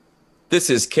This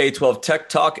is K-12 Tech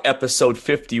Talk, episode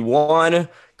 51.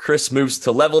 Chris moves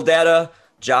to level data.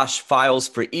 Josh files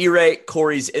for E-rate.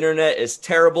 Corey's internet is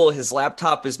terrible. His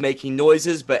laptop is making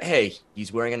noises, but hey,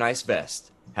 he's wearing a nice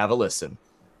vest. Have a listen.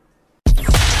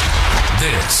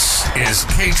 This is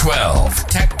K-12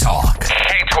 Tech Talk.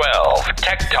 K-12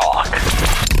 Tech Talk.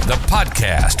 The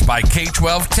podcast by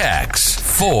K-12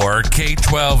 Techs for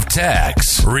K-12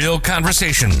 Techs. Real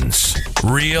conversations,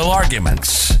 real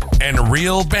arguments, and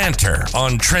real banter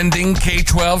on trending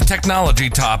K-12 technology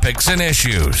topics and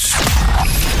issues.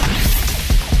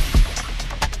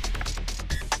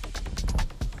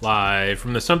 Live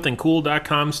from the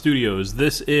somethingcool.com studios,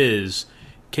 this is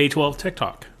K-12 Tech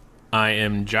Talk. I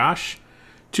am Josh.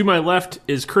 To my left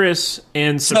is Chris,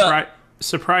 and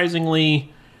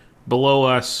surprisingly, below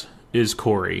us is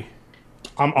Corey.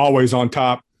 I'm always on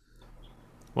top.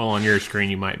 Well, on your screen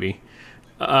you might be.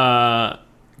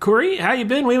 Corey, how you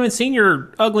been? We haven't seen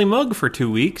your ugly mug for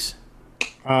 2 weeks.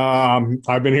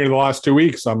 I've been here the last 2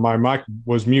 weeks. My mic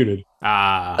was muted.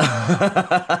 Gotcha.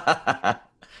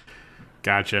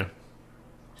 So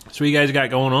what you guys got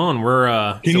going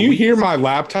on? Can you hear my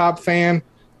laptop fan?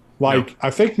 No. I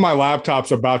think my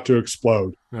laptop's about to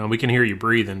explode. No, we can hear you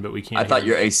breathing, but we can't. I thought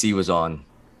your AC was on.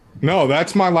 No,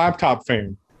 that's my laptop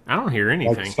fan. I don't hear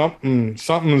anything.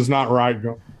 Something is not right.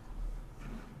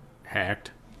 Hacked.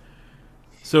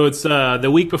 So it's the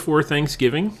week before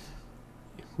Thanksgiving.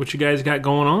 What you guys got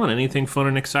going on? Anything fun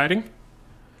and exciting?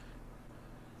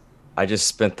 I just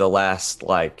spent the last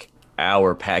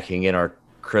hour packing in our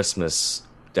Christmas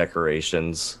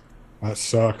decorations. That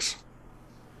sucks.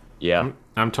 Yeah.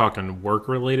 I'm talking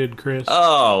work-related, Chris.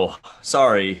 Oh,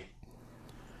 sorry.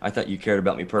 I thought you cared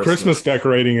about me personally. Christmas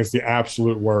decorating is the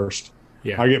absolute worst.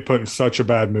 Yeah. I get put in such a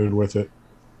bad mood with it.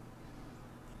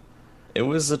 It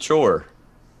was a chore.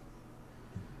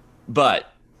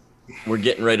 But we're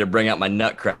getting ready to bring out my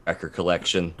Nutcracker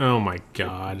collection. Oh, my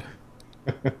God.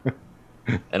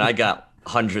 And I got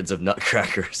hundreds of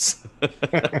Nutcrackers.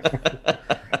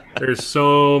 There's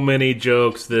so many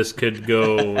jokes this could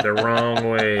go the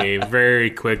wrong way very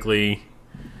quickly.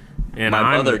 And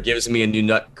my mother gives me a new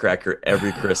Nutcracker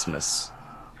every Christmas.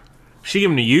 She give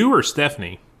them to you or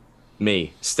Stephanie?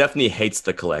 Me. Stephanie hates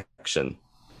the collection.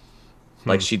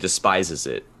 She despises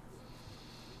it.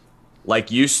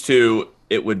 Used to,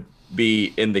 it would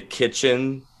be in the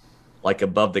kitchen,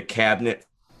 above the cabinet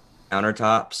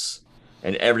countertops,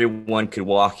 and everyone could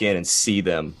walk in and see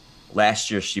them.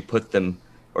 Last year, she put them,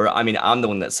 I'm the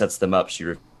one that sets them up.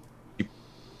 She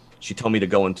told me to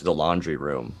go into the laundry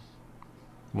room.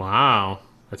 Wow.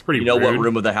 That's pretty rude. You know what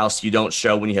room of the house you don't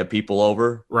show when you have people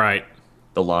over? Right.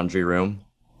 The laundry room.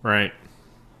 Right.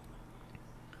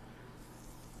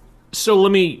 So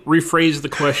let me rephrase the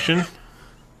question.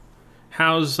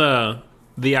 How's the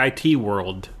IT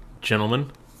world,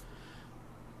 gentlemen?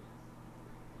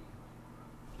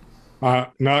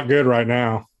 Not good right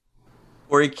now.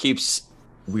 Corey keeps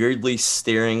weirdly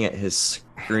staring at his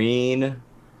screen.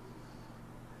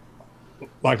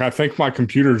 I think my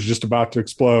computer's just about to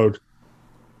explode.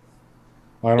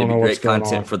 I don't know what's going on. Great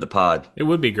content for the pod. It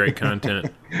would be great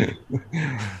content.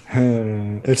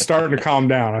 It's starting to calm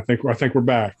down. I think we're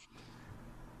back.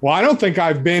 Well, I don't think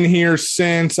I've been here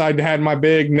since I'd had my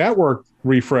big network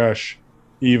refresh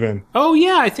even. Oh,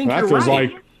 yeah, I think you're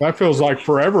right. That feels like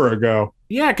forever ago.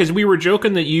 Yeah, because we were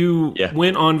joking that you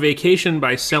went on vacation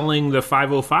by selling the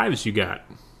 505s you got.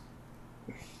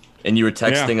 And you were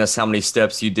texting us how many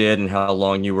steps you did and how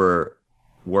long you were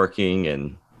working,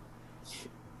 and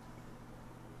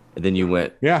then you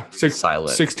went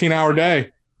silent. 16-hour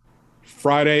day.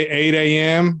 Friday, 8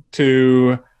 a.m.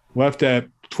 to left at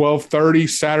 12:30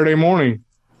 Saturday morning.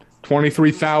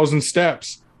 23,000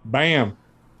 steps. Bam.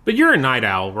 But you're a night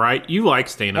owl, right? You like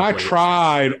staying up late. I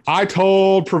tried. I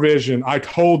told Provision. I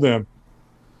told them,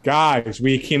 guys,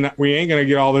 we ain't gonna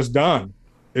get all this done.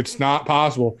 It's not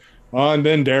possible. And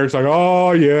then Derek's like,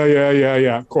 oh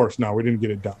yeah. Of course, no, we didn't get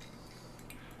it done.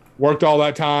 Worked all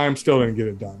that time, still didn't get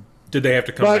it done. Did they have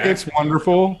to come back? But it's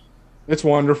wonderful. It's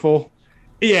wonderful.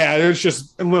 Yeah, there's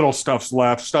just little stuff's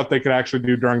left, stuff they could actually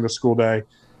do during the school day.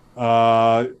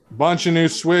 Bunch of new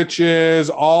switches,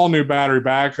 all new battery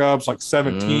backups,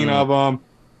 17 of them,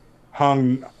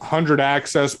 hung 100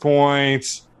 access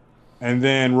points, and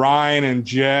then Ryan and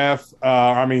Jeff,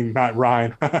 not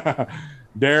Ryan,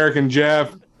 Derek and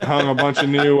Jeff hung a bunch of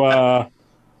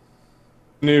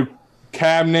new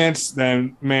cabinets.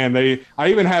 Then, man, I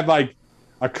even had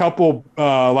a couple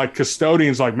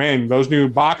custodians man, those new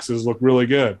boxes look really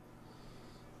good.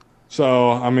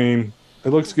 So, it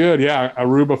looks good. Yeah,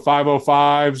 Aruba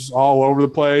 505s all over the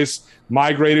place.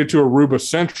 Migrated to Aruba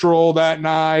Central that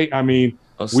night.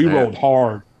 Oh, We snap. rolled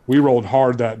hard. We rolled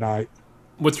hard that night.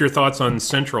 What's your thoughts on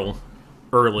Central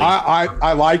early?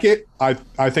 I like it. I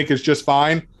think it's just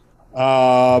fine.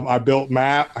 I built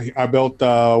I built what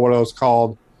are those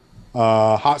called?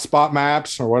 Hotspot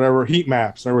maps or whatever, heat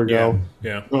maps. There we go.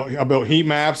 Yeah. I built heat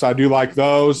maps. I do like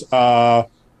those.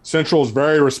 Central is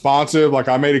very responsive. Like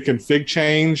I made a config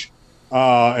change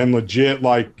and legit,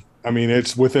 like, I mean,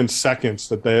 it's within seconds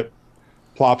that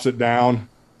plops it down.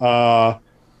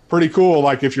 Pretty cool.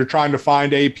 Like if you're trying to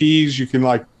find APs, you can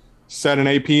like set an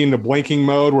AP into blinking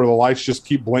mode where the lights just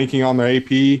keep blinking on the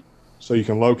AP so you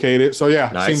can locate it. So yeah,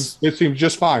 Nice. it seems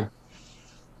just fine.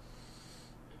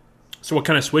 So what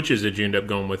kind of switches did you end up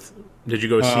going with? Did you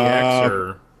go CX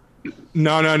or?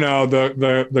 No.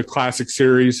 The classic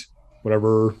series,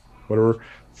 whatever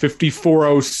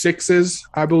 5406s,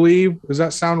 I believe. Does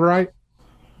that sound right?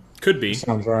 Could be.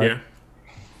 Sounds right. Yeah.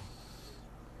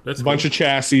 That's A bunch of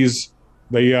chassis.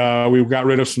 We got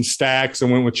rid of some stacks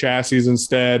and went with chassis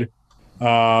instead.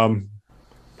 Per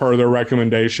their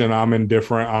recommendation, I'm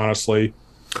indifferent, honestly.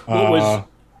 What was,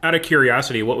 out of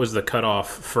curiosity, what was the cutoff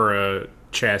for a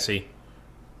chassis?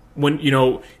 When,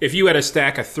 if you had a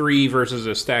stack of 3 versus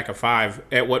a stack of 5,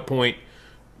 at what point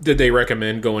did they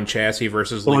recommend going chassis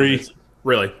versus 3?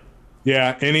 Really?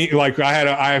 Yeah,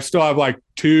 I still have like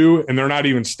 2, and they're not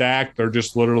even stacked. They're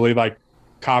just literally like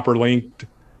copper linked.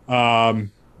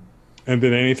 And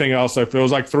then anything else, if it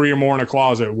was like 3 or more in a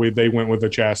closet, they went with the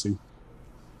chassis.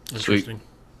 Interesting.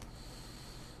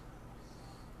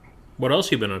 What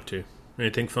else you been up to?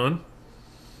 Anything fun?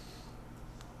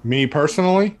 Me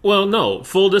personally, Well, no.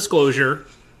 Full disclosure,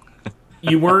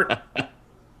 you weren't.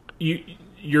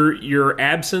 Your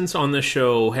absence on the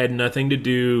show had nothing to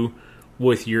do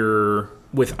with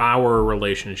our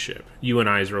relationship, you and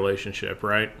I's relationship,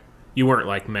 right? You weren't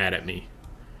like mad at me.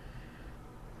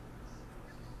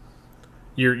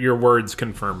 Your words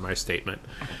confirm my statement.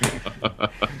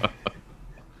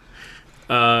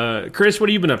 Chris, what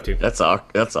have you been up to? That's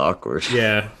awkward.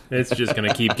 Yeah, it's just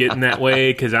gonna keep getting that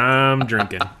way because I'm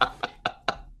drinking.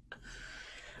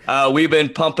 We've been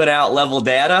pumping out Level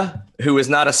Data, who is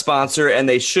not a sponsor, and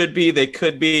they should be. They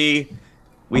could be.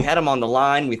 We had them on the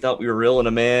line. We thought we were reeling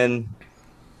them in.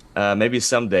 Maybe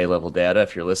someday, Level Data,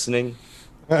 if you're listening.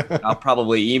 I'll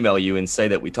probably email you and say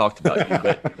that we talked about you.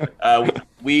 But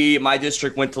my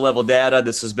district went to Level Data.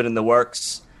 This has been in the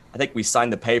works. I think we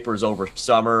signed the papers over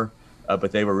summer,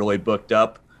 but they were really booked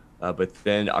up. But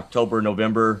then October,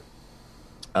 November,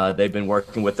 they've been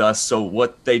working with us. So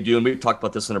what they do, and we've talked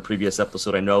about this in a previous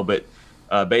episode, I know, but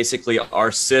basically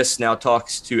our SIS now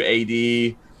talks to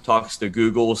AD, talks to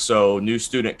Google. So new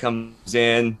student comes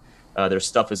in, their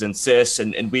stuff is in SIS,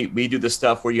 and we do the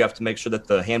stuff where you have to make sure that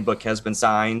the handbook has been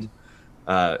signed.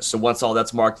 So once all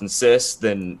that's marked in SIS,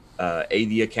 then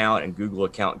AD account and Google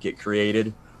account get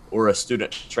created, or a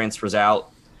student transfers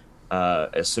out.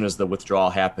 As soon as the withdrawal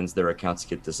happens, their accounts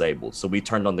get disabled. So we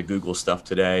turned on the Google stuff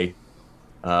today.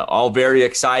 All very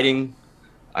exciting.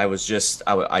 I was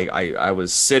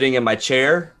sitting in my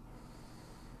chair,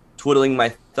 twiddling my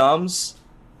thumbs.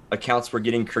 Accounts were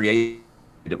getting created.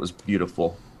 It was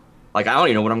beautiful. Like, I don't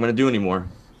even know what I'm going to do anymore.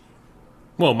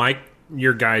 Well, Mike,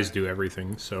 your guys do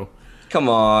everything, so. Come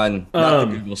on. Not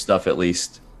the Google stuff, at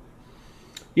least.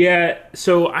 Yeah,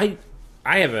 so I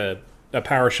have a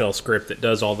PowerShell script that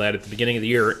does all that at the beginning of the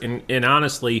year, and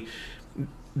honestly,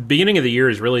 beginning of the year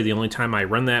is really the only time I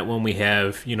run that, when we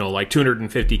have, like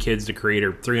 250 kids to create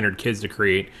or 300 kids to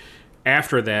create.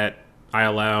 After that, I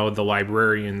allow the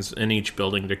librarians in each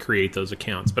building to create those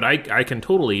accounts. But I can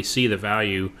totally see the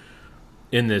value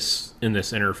in this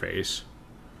interface.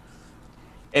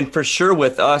 And for sure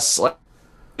with us, like,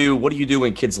 what do you do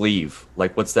when kids leave?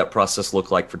 Like, what's that process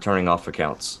look like for turning off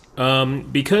accounts?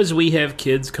 Because we have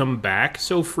kids come back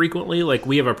so frequently, like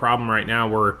we have a problem right now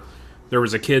where there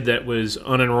was a kid that was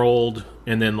unenrolled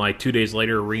and then like 2 days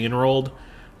later re-enrolled.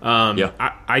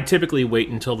 I typically wait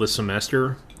until the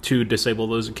semester to disable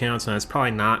those accounts, and that's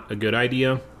probably not a good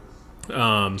idea.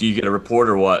 Do you get a report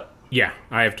or what? Yeah,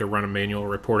 I have to run a manual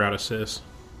report out of SIS.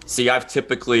 See, I've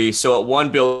typically, so at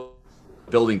one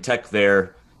building tech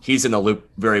there, he's in the loop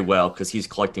very well because he's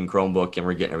collecting Chromebook and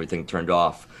we're getting everything turned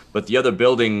off. But the other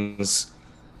buildings,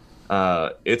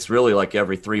 it's really like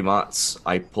every 3 months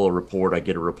I pull a report, I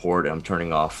get a report, and I'm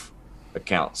turning off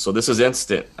accounts. So this is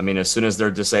instant. I mean, as soon as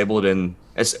they're disabled and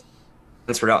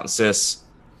transferred out in SIS,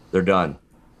 they're done.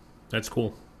 That's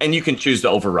cool. And you can choose to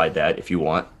override that if you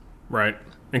want. Right.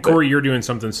 And Corey, you're doing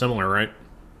something similar, right?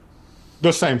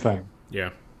 the same thing.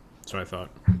 Yeah, that's what I thought.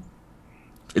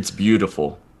 It's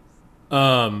beautiful.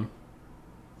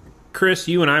 Chris,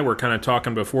 you and I were kind of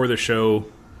talking before the show.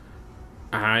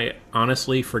 I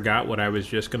honestly forgot what I was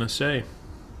just going to say.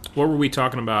 What were we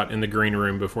talking about in the green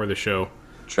room before the show?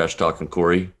 Trash talking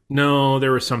Corey. No,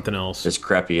 there was something else. His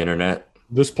crappy internet.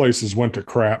 This place has went to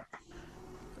crap.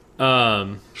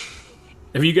 Have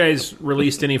you guys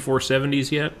released any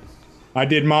 470s yet? I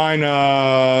did mine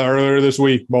earlier this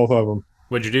week, both of them.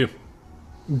 What'd you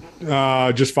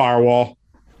do? Just firewall.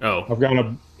 Oh, I've got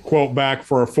a quote back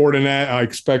for a Fortinet. I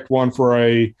expect one for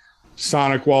a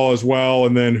Sonic Wall as well,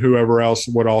 and then whoever else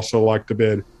would also like to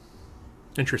bid.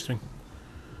 interesting.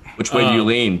 Which way do you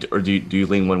lean? Or do you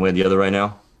lean one way or the other right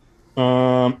now?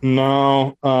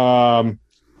 No.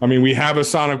 I mean, we have a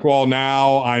Sonic Wall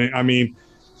now. I mean,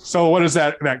 so what is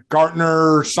that? That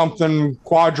Gartner something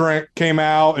quadrant came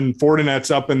out, and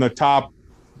Fortinet's up in the top.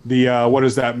 The what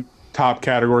is that top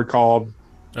category called?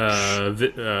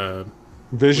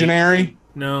 Visionary?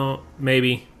 No,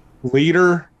 maybe.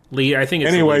 Leader? I think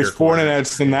it's anyways, the leader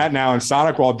Fortinet's in that now, and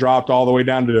Sonic Wall dropped all the way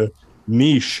down to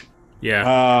niche.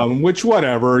 Yeah. Which,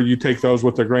 whatever, you take those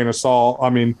with a grain of salt. I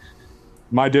mean,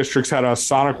 my district's had a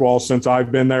Sonic Wall since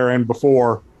I've been there and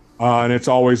before, and it's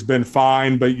always been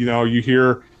fine. But you know, you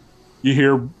hear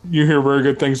very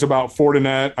good things about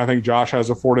Fortinet. I think Josh has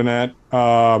a Fortinet,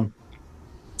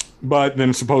 but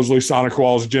then supposedly Sonic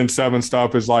Wall's Gen 7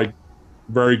 stuff is like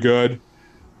very good.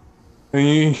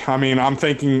 And I mean,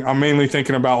 I'm mainly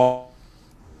thinking about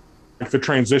like the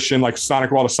transition, like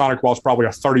Sonic Wall to Sonic Wall is probably a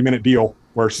 30-minute deal,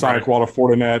 where Sonic Wall to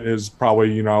Fortinet is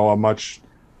probably, you know, a much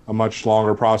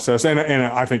longer process. And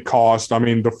I think cost, I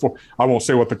mean, I won't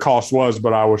say what the cost was,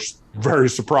 but I was very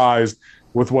surprised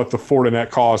with what the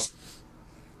Fortinet cost.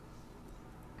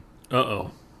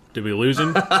 Uh-oh. Did we lose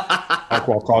him? Sonic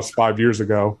Wall cost 5 years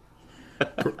ago.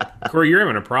 Corey, you're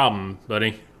having a problem,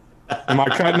 buddy. Am I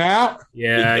cutting out?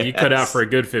 Yeah, you cut out for a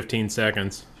good 15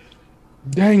 seconds.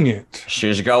 Dang it.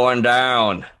 She's going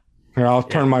down. Here, I'll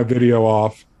turn my video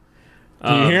off.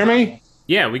 Can you hear me?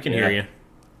 Yeah, we can hear you.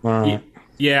 All right.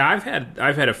 Yeah, I've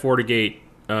had a FortiGate,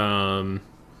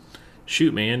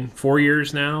 4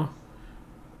 years now,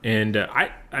 and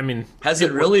I mean, Has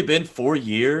it really been 4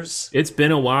 years? it's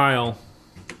been a while.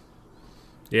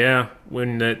 Yeah,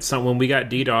 when we got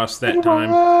DDoS that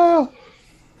time.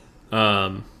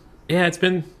 Yeah, it's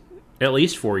been at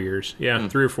least 4 years. Yeah,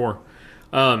 3 or 4.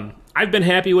 I've been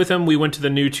happy with them. We went to the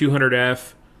new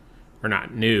 200F, or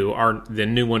not new. The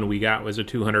new one we got was a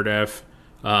 200F.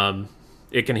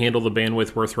 It can handle the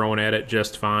bandwidth we're throwing at it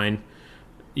just fine.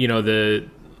 You know,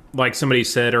 like somebody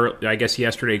said, or I guess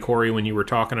yesterday, Corey, when you were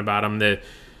talking about them,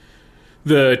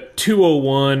 the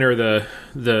 201 or the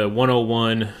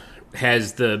 101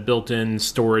 has the built-in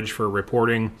storage for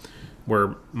reporting,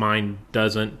 where mine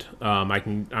doesn't.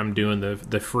 I'm doing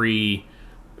the free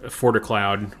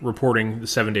FortiCloud reporting, the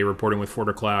 7-day reporting with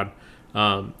FortiCloud,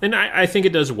 and I think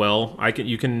it does well.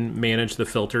 You can manage the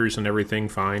filters and everything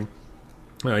fine.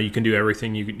 You can do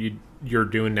everything you're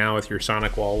doing now with your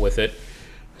Sonic Wall with it.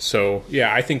 So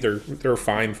yeah, I think they're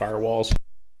fine firewalls.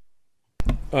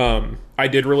 I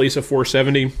did release a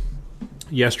 470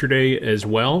 yesterday as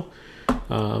well.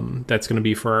 That's going to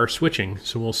be for our switching,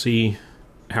 so we'll see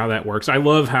how that works. I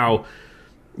love how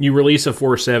you release a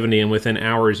 470 and within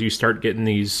hours you start getting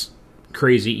these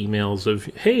crazy emails of,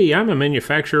 hey, I'm a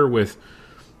manufacturer with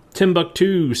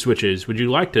Timbuktu switches. Would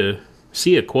you like to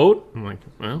see a quote? I'm like,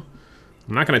 well,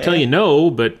 I'm not going to tell you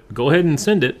no, but go ahead and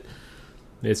send it.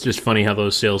 It's just funny how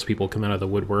those salespeople come out of the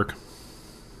woodwork.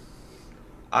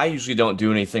 I usually don't do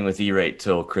anything with E-Rate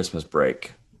till Christmas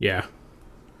break. Yeah.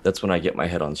 That's when I get my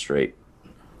head on straight.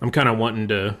 I'm kind of wanting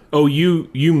to... Oh, you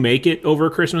make it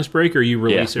over Christmas break, or you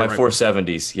release it? Yeah, my right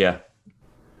 470s, yeah.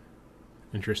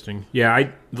 Interesting. Yeah,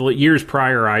 the years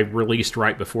prior, I released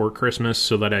right before Christmas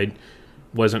so that I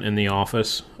wasn't in the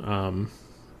office. But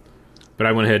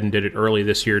I went ahead and did it early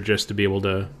this year just to be able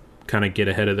to kind of get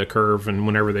ahead of the curve, and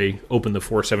whenever they open the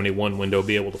 471 window,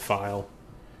 be able to file.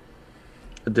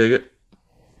 I dig it.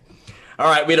 All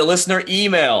right, we had a listener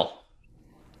email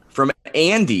from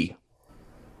Andy.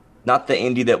 Not the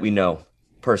Andy that we know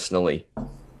personally.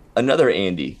 Another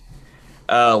Andy.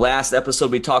 Last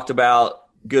episode, we talked about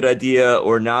good idea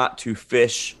or not to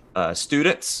fish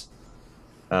students.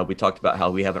 We talked about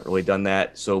how we haven't really done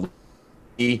that. So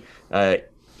he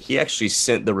actually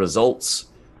sent the results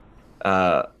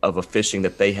of a fishing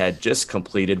that they had just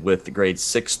completed with the grades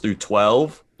 6 through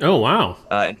 12. Oh, wow.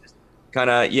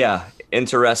 Kind of, yeah,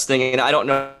 interesting. And I don't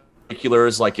know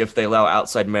particulars, like if they allow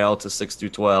outside mail to 6 through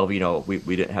 12. You know, we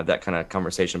didn't have that kind of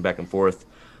conversation back and forth.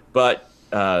 But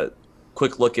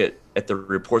quick look at the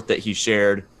report that he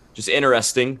shared. Just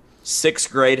interesting. 6th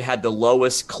grade had the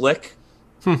lowest click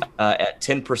at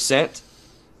 10%.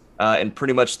 and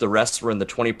pretty much the rest were in the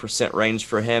 20% range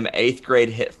for him. 8th grade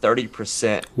hit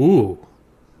 30%. Ooh.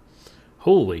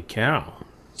 Holy cow.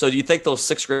 So do you think those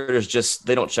 6th graders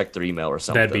they don't check their email or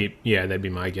something? That'd be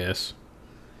my guess.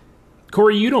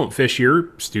 Corey, you don't fish your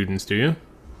students, do you?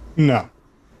 No.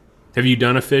 Have you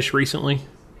done a fish recently?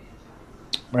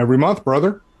 Every month,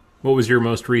 brother. What was your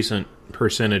most recent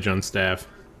percentage on staff?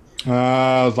 It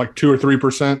was like 2 or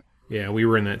 3%. Yeah, we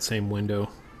were in that same window.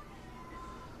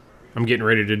 I'm getting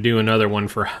ready to do another one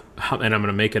and I'm going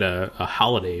to make it a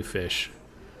holiday fish.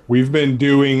 We've been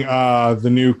doing the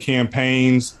new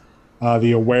campaigns,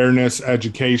 the awareness,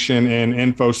 education, and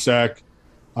InfoSec.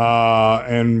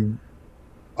 And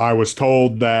I was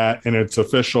told that, and it's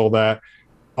official, that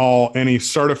any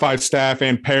certified staff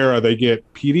and para, they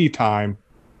get PD time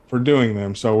for doing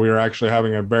them. So we are actually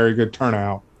having a very good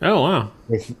turnout. Oh, wow.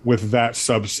 With that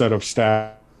subset of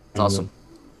staff. That's awesome.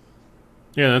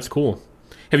 Yeah, that's cool.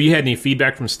 Have you had any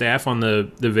feedback from staff on the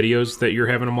videos that you're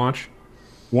having them watch?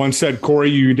 One said, Corey,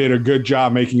 you did a good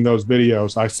job making those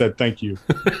videos. I said, thank you.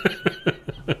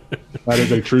 That is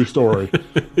a true story.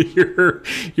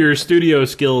 Your studio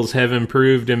skills have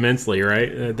improved immensely,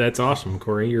 right? That's awesome,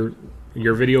 Corey.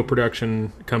 Your video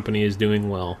production company is doing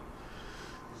well.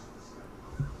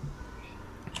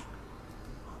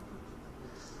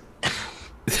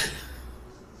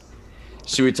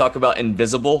 Should we talk about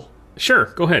Invisible? Sure,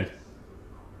 go ahead.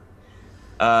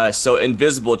 So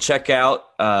Invisible, check out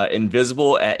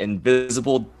Invisible at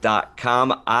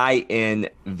invisible.com, invzble.com.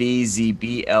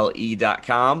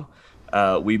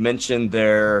 We mentioned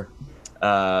they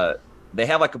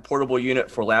have like a portable unit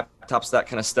for laptops, that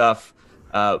kind of stuff.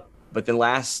 But then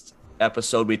last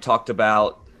episode we talked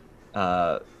about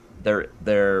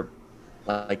their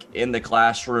like in the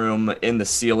classroom, in the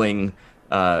ceiling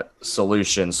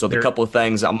solution. So the couple of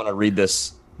things, I'm going to read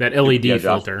this. That LED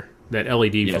filter. That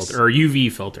LED filter or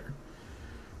UV filter.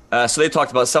 So they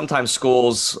talked about sometimes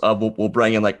schools will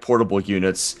bring in like portable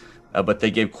units, but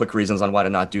they gave quick reasons on why to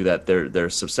not do that. They're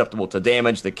susceptible to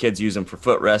damage. The kids use them for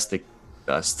footrest. They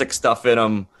stick stuff in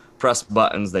them, press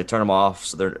buttons, they turn them off.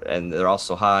 So they're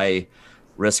also high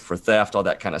risk for theft, all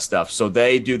that kind of stuff. So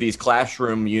they do these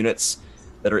classroom units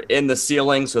that are in the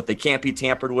ceiling, so that they can't be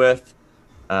tampered with.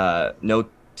 No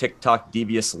TikTok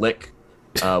devious lick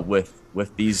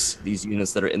with these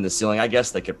units that are in the ceiling. I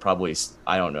guess they could probably,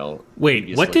 I don't know.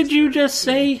 Wait, what did you just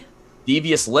say?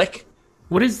 Devious lick?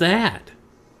 What is that?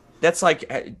 That's like,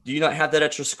 do you not have that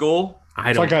at your school?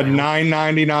 It's like a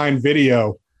 $9.99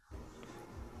 video.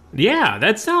 Yeah,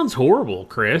 that sounds horrible,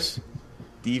 Chris.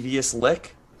 Devious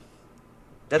lick?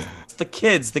 That's the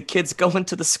kids. The kids go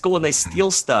into the school and they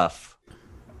steal stuff.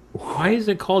 Why is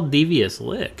it called devious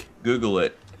lick? Google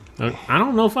it. I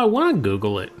don't know if I want to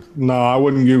Google it. No, I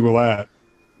wouldn't Google that.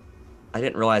 I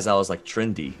didn't realize I was like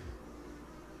trendy.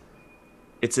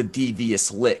 It's a devious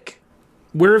lick.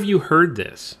 Where have you heard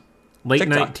this? Late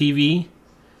TikTok. night TV?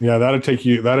 Yeah, that'll take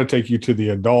you to the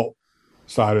adult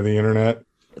side of the internet.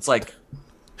 It's like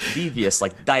devious,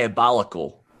 like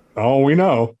diabolical. Oh, we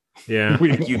know. Yeah.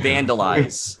 Like you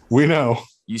vandalize. We know.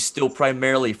 You steal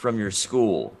primarily from your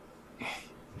school.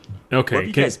 Okay. Where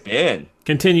have you guys been?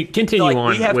 Continue Like,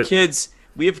 on.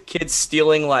 We have kids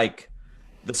stealing like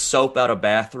the soap out of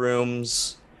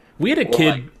bathrooms. We had a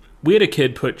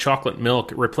kid put chocolate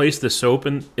milk, replace the soap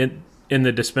in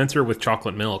the dispenser with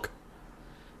chocolate milk.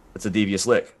 It's a devious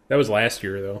lick. That was last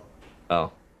year though.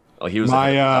 Oh, he was.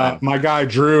 My guy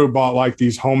Drew bought like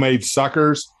these homemade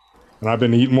suckers, and I've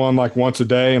been eating one like once a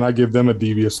day, and I give them a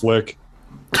devious lick.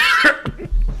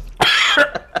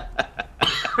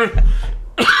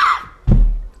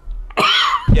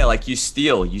 Yeah, like you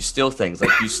steal things.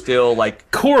 Like you steal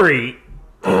like Corey,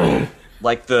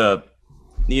 like the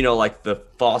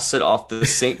faucet off the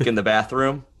sink in the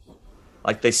bathroom.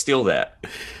 Like they steal that.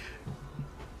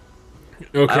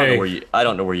 Okay. I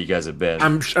don't know where you guys have been.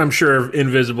 I'm sure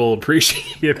Invisible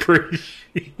appreciate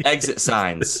Exit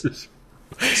signs.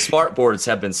 Smart boards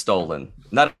have been stolen.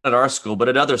 Not at our school, but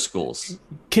at other schools.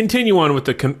 Continue on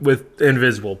with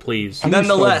Invisible, please.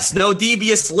 Nonetheless, no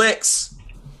devious licks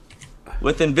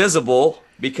with Invisible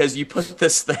because you put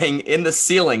this thing in the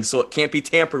ceiling so it can't be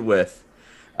tampered with.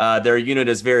 Their unit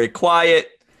is very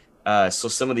quiet, so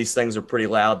some of these things are pretty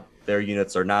loud. Their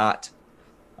units are not.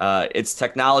 It's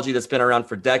technology that's been around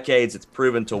for decades. It's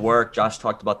proven to work. Josh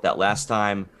talked about that last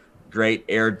time. Great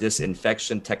air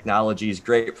disinfection technologies,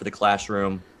 great for the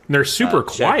classroom. And they're super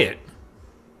quiet.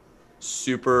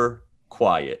 Super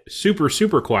quiet.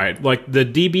 Super quiet. Like the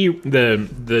dB,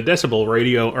 the decibel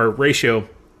ratio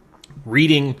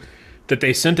reading that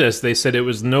they sent us, they said it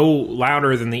was no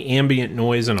louder than the ambient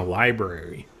noise in a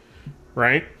library.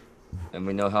 Right? And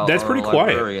we know how That's our pretty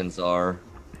quiet. librarians are.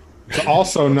 It's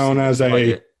also known as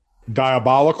a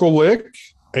diabolical lick,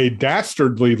 a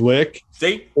dastardly lick,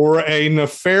 See? or a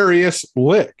nefarious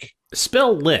lick.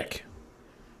 Spell lick.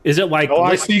 Is it like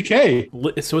L-I-C-K.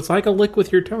 So it's like a lick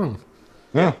with your tongue.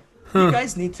 Yeah. You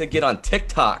guys need to get on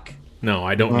TikTok. No,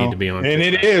 I don't need to be on And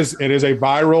TikTok. it is a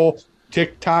viral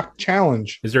TikTok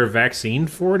challenge. Is there a vaccine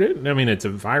for it? I mean, it's a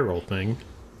viral thing.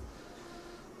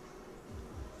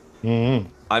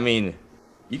 I mean,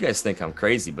 you guys think I'm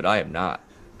crazy, but I am not.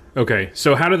 Okay,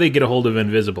 so how do they get a hold of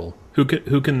Invisible? Who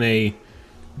can they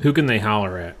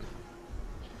holler at?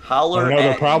 Holler I know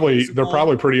they're at probably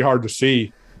Invisible. pretty hard to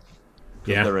see.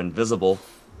 Yeah. They're invisible.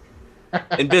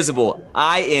 Invisible.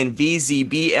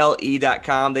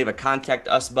 INVZBLE.com. They have a contact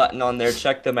us button on there.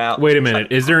 Check them out. Wait a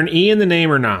minute. Is there an E in the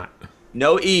name or not?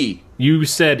 No E. You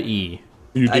said E.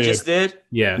 You did. I just did.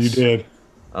 Yes. You did.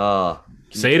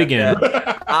 Say it again.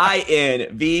 INVZBL.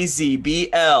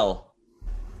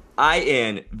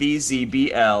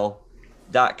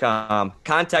 INVZBL.com.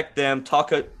 Contact them.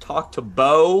 Talk to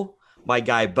Bo, my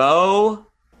guy Bo.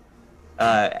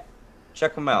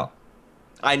 Check them out.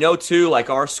 I know too, like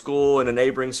our school and a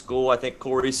neighboring school, I think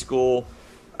Corey's school,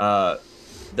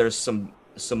 there's some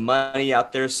money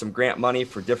out there, some grant money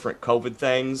for different COVID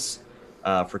things,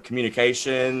 for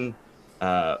communication,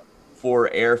 for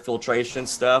air filtration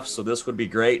stuff. So this would be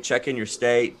great. Check in your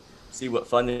state, see what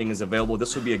funding is available.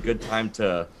 This would be a good time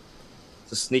to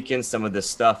sneak in some of this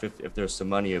stuff if there's some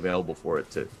money available for it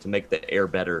to make the air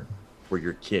better for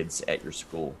your kids at your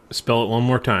school. Spell it one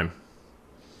more time.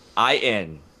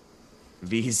 INVZBL.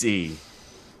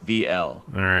 All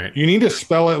right. You need to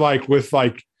spell it like with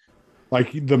like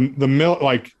the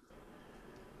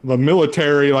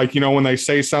military, like, you know, when they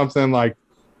say something like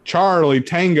Charlie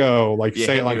Tango, like Yeah,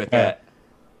 say hit it me like with that.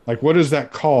 Like, what is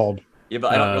that called? Yeah,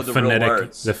 but I don't know the phonetic, real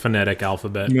words. the phonetic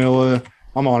alphabet.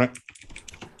 I'm on it.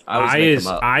 I always I make is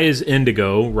them up. I is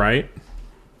indigo, right?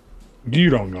 You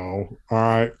don't know. All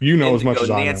right. You know as much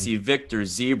Indigo, as I Nancy, Victor,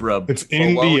 Zebra. It's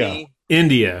Baloney. India.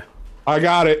 India. I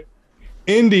got it.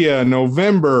 India,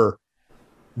 November,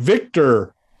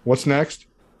 Victor. What's next?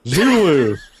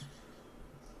 Zulu,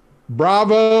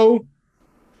 Bravo,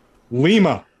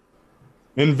 Lima,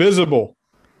 Invisible.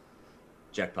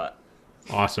 Jackpot.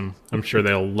 Awesome. I'm sure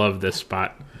they'll love this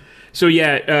spot. So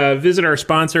yeah, visit our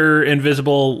sponsor,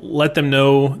 Invisible. Let them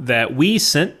know that we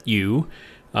sent you,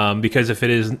 because if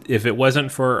it wasn't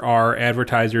for our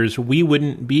advertisers, we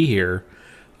wouldn't be here.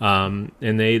 And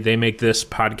they make this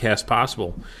podcast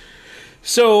possible.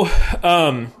 So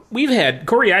we've had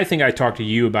Corey. I think I talked to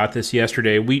you about this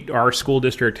yesterday. Our school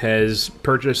district has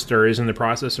purchased or is in the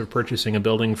process of purchasing a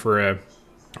building for a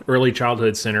early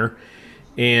childhood center,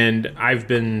 and I've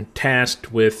been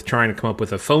tasked with trying to come up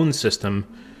with a phone system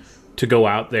to go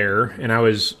out there. And I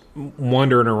was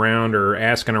wandering around or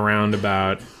asking around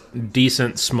about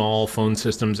decent small phone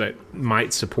systems that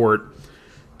might support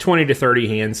 20 to 30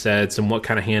 handsets and what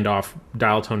kind of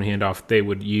dial tone handoff they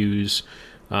would use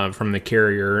from the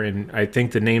carrier. And I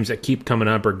think the names that keep coming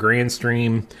up are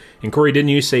Grandstream. And Corey, didn't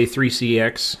you say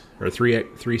 3CX or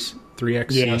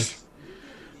 3XC? Yes.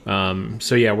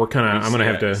 So yeah, I'm going to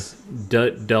have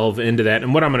to delve into that.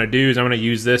 And what I'm going to do is I'm going to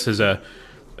use this as a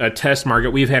test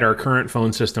market. We've had our current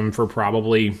phone system for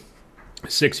probably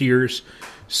 6 years.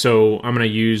 So I'm going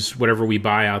to use whatever we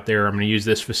buy out there. I'm going to use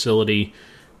this facility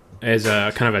as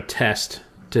a kind of a test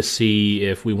to see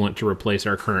if we want to replace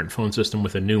our current phone system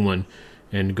with a new one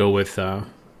and go with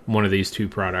one of these two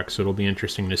products. So it'll be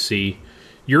interesting to see.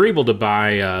 You're able to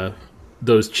buy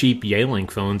those cheap Yealink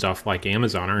phones off like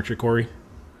Amazon, aren't you, Corey?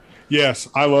 Yes,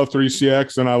 I love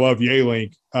 3CX and I love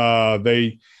Yealink.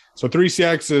 So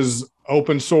 3CX is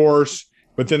open source,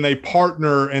 but then they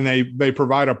partner and they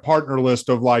provide a partner list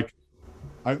of like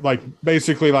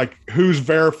basically like who's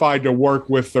verified to work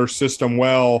with their system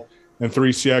well. And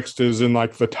 3CX is in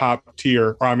like the top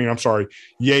tier.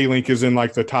 Yealink is in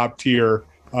like the top tier.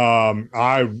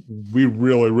 We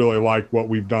really, really like what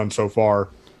we've done so far.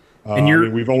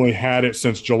 And we've only had it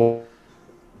since July.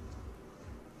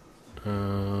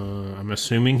 I'm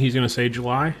assuming he's going to say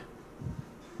July.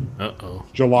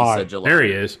 July. Said July. There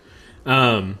he is.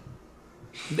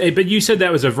 But you said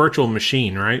that was a virtual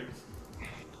machine, right?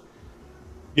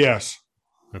 Yes.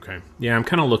 Okay. Yeah, I'm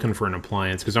kind of looking for an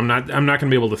appliance because I'm not going to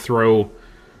be able to throw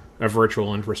a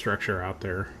virtual infrastructure out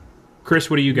there. Chris,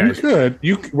 what do you guys?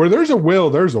 You could. Where there's a will,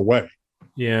 there's a way.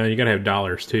 Yeah, you got to have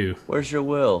dollars too. Where's your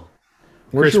will?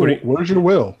 Where's your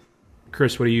will?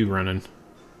 Chris, what are you running?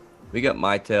 We got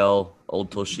Mitel,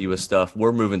 old Toshiba stuff.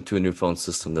 We're moving to a new phone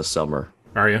system this summer.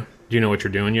 Are you? Do you know what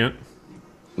you're doing yet?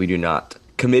 We do not.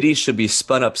 Committees should be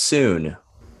spun up soon.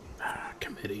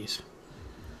 Committees. committees.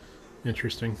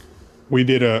 Interesting. We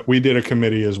did a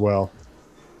committee as well.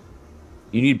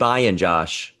 You need buy-in,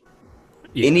 Josh.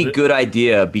 Yeah, Any good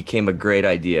idea became a great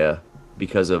idea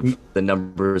because of the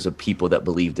numbers of people that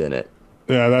believed in it.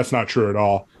 Yeah, that's not true at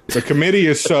all. The committee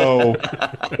is so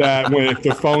that when if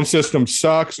the phone system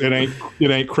sucks, it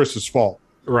ain't Chris's fault.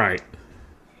 Right.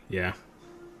 Yeah.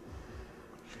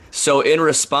 So in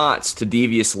response to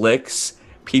devious licks,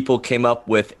 people came up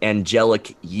with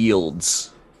angelic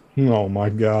yields. Oh my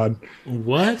God!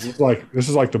 What? This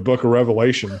is like the Book of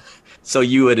Revelation. So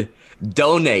you would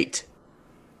donate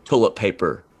toilet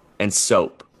paper and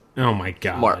soap, Oh my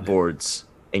God. smart boards,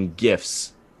 and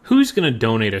gifts. Who's going to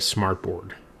donate a smart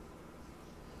board?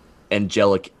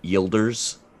 Angelic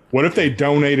yielders. What if they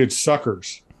donated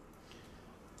suckers?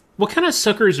 What kind of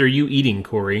suckers are you eating,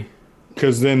 Corey?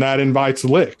 Because then that invites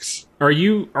licks. Are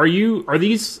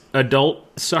these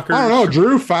adult suckers? I don't know.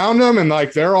 Drew found them and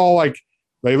like they're all like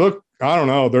they look. I don't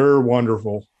know. They're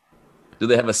wonderful. Do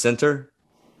they have a center?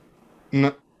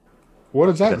 No, what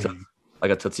does that That's mean?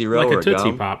 Like a Tootsie Roll Like or a Tootsie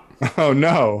gum? Pop. Oh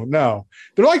no.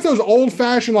 They're like those old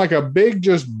fashioned, like a big,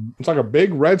 it's like a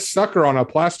big red sucker on a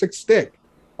plastic stick,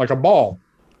 like a ball.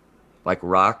 Like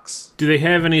rocks? Do they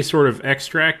have any sort of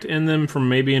extract in them from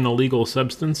maybe an illegal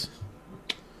substance?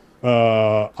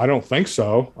 I don't think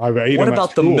so. I've ate What them about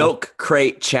at the school. milk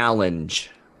crate challenge?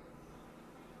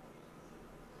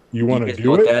 You want You to guys know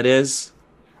do what it? that is?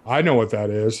 I know what that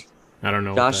is. I don't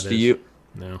know. Josh, what that do is. you?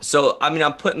 No. So, I mean,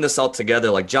 I'm putting this all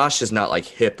together. Like, Josh is not like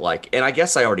hip, like, and I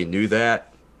guess I already knew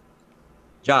that.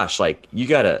 Josh, like, you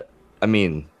gotta, I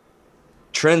mean,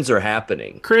 trends are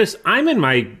happening. Chris, I'm in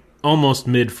my almost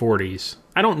mid 40s.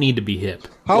 I don't need to be hip.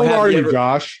 How Well, old have are you you, ever-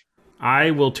 Josh?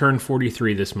 I will turn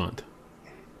 43 this month.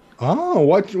 Oh,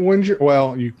 when's your?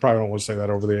 Well, you probably don't want to say that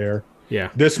over the air.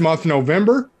 Yeah. This month,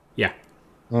 November. Yeah.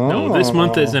 Oh. No, this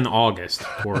month is in August,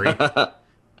 Corey.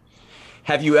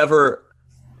 Have you ever,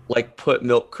 like, put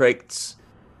milk crates,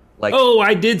 like, Oh,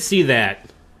 I did see that.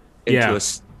 into yeah.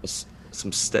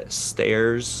 some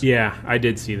stairs? Yeah, I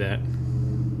did see that.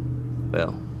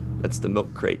 Well, that's the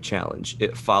milk crate challenge.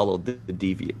 It followed the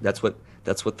deviant. That's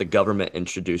what the government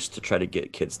introduced to try to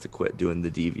get kids to quit doing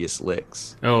the devious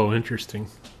licks. Oh, interesting.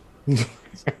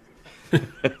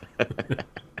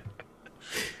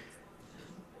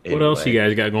 What else you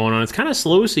guys got going on? It's kind of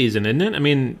slow season, isn't it? I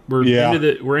mean, we're Yeah.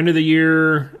 into the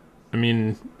year. I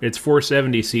mean, it's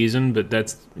 470 season, but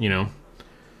that's, not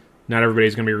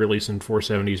everybody's going to be releasing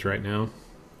 470s right now.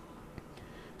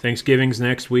 Thanksgiving's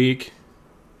next week.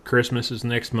 Christmas is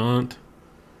next month.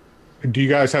 Do you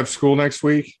guys have school next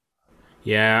week?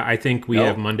 Yeah, I think we Nope.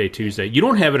 have Monday, Tuesday. You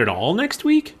don't have it at all next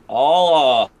week?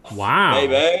 Oh, Wow.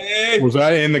 baby. Was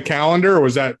that in the calendar or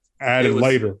was that added It was-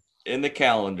 later? In the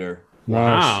calendar, Nice.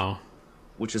 Wow.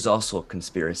 which is also a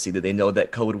conspiracy. Did they know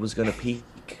that COVID was going to peak?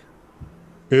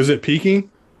 Is it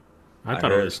peaking? I I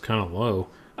thought it heard. was kind of low.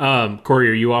 Corey,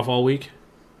 are you off all week?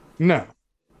 No.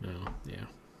 No, yeah.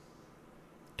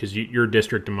 Because your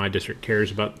district and my district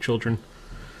cares about children.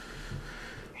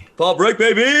 Fall break,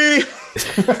 baby.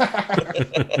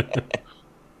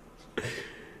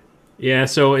 Yeah,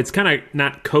 so it's kind of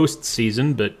not coast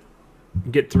season, but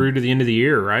get through to the end of the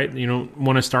year, right? You don't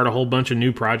want to start a whole bunch of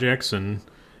new projects and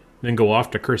then go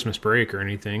off to Christmas break or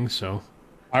anything. So,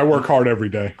 I work hard every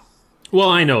day. well,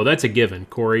 I know that's a given,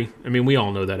 Corey. I mean, we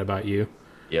all know that about you.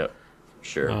 Yep,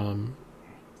 sure. And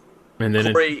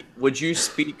then Corey, would you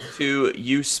speak to?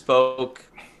 You spoke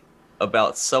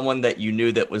about someone that you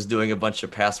knew that was doing a bunch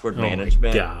of password oh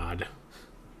management. my God.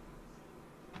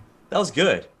 That was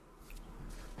good.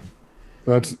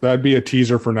 That'd be a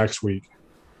teaser for next week.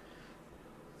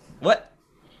 What?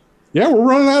 Yeah, we're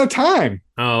running out of time.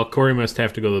 Oh, Corey must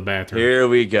have to go to the bathroom. Here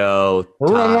we go.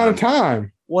 We're running out of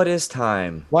time. What is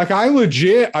time? Like I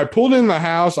pulled in the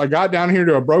house. I got down here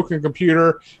to a broken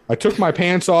computer. I took my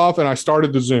pants off and I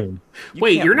started the Zoom. You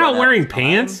Wait, can't you're not run out wearing of time.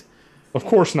 pants? Of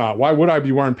course not. Why would I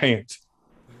be wearing pants?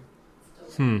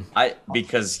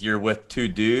 Because you're with two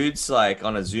dudes, like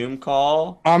on a Zoom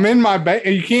call. I'm in my bed.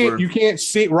 You can't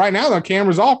see right now. The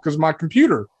camera's off because my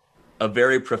computer. A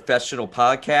very professional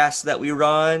podcast that we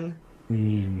run.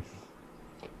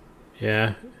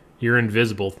 Yeah, you're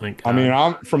invisible, thank God. I mean,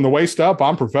 I'm from the waist up.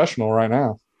 I'm professional right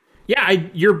now. Yeah,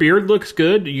 your beard looks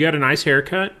good. You got a nice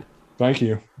haircut. Thank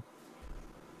you.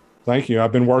 Thank you.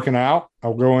 I've been working out.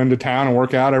 I'll go into town and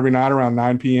work out every night around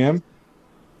 9 p.m.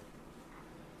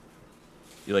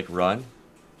 You like run?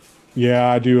 Yeah,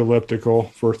 I do elliptical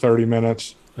for 30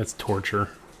 minutes. That's torture.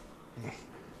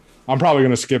 I'm probably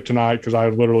going to skip tonight because I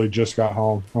literally just got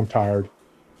home. I'm tired.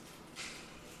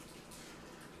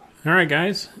 All right,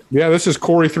 guys. Yeah, this is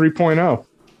Corey 3.0.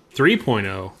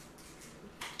 3.0.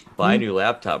 Buy a new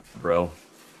laptop, bro.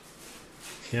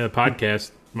 Yeah, the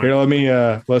podcast.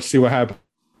 Here, let's see what happens.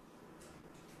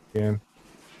 Again.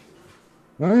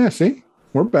 Oh yeah, see,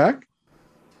 we're back.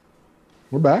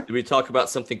 We're back. Did we talk about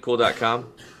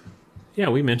somethingcool.com? Yeah,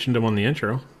 we mentioned them on the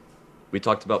intro. We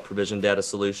talked about Provision Data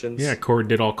Solutions. Yeah, Cord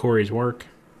did all Corey's work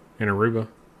in Aruba.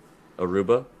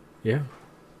 Aruba. Yeah.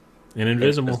 And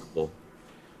Invisible.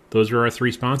 Those are our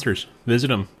 3 sponsors. Visit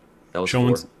them. That was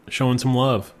showing some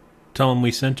love. Tell them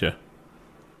we sent you.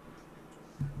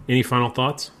 Any final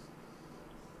thoughts?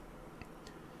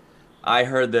 I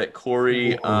heard that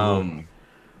Corey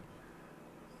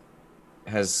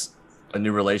has a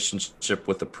new relationship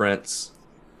with the prince.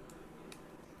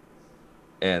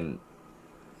 And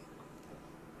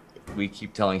we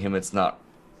keep telling him it's not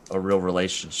a real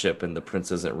relationship and the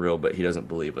prince isn't real, but he doesn't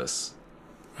believe us.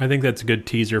 I think that's a good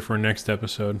teaser for next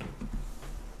episode.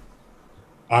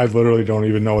 I literally don't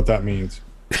even know what that means.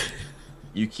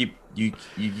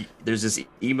 There's this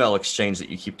email exchange that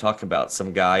you keep talking about.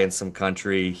 Some guy in some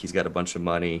country, he's got a bunch of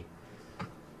money,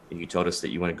 and you told us that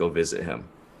you want to go visit him.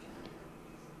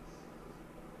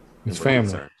 His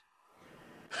family.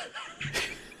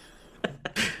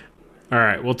 All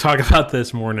right, we'll talk about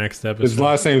this more next episode. His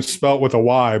last name's spelt with a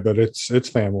Y, but it's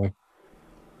family.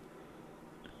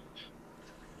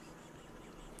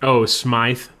 Oh,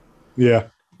 Smythe. Yeah.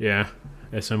 Yeah.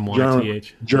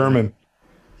 SMYTH. German.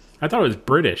 I thought it was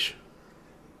British.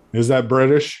 Is that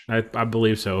British? I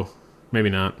believe so. Maybe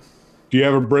not. Do you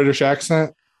have a British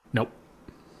accent? Nope.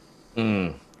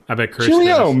 I bet Chris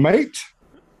Cheerio, does. mate.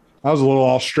 I was a little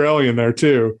Australian there,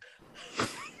 too.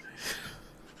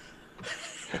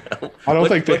 I don't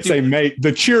think they'd say mate.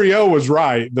 The cheerio was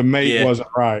right. The mate wasn't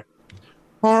right.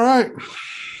 All right.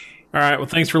 All right. Well,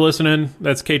 thanks for listening.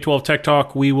 That's K12 Tech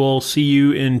Talk. We will see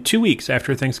you in 2 weeks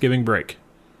after Thanksgiving break.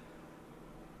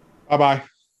 Bye-bye.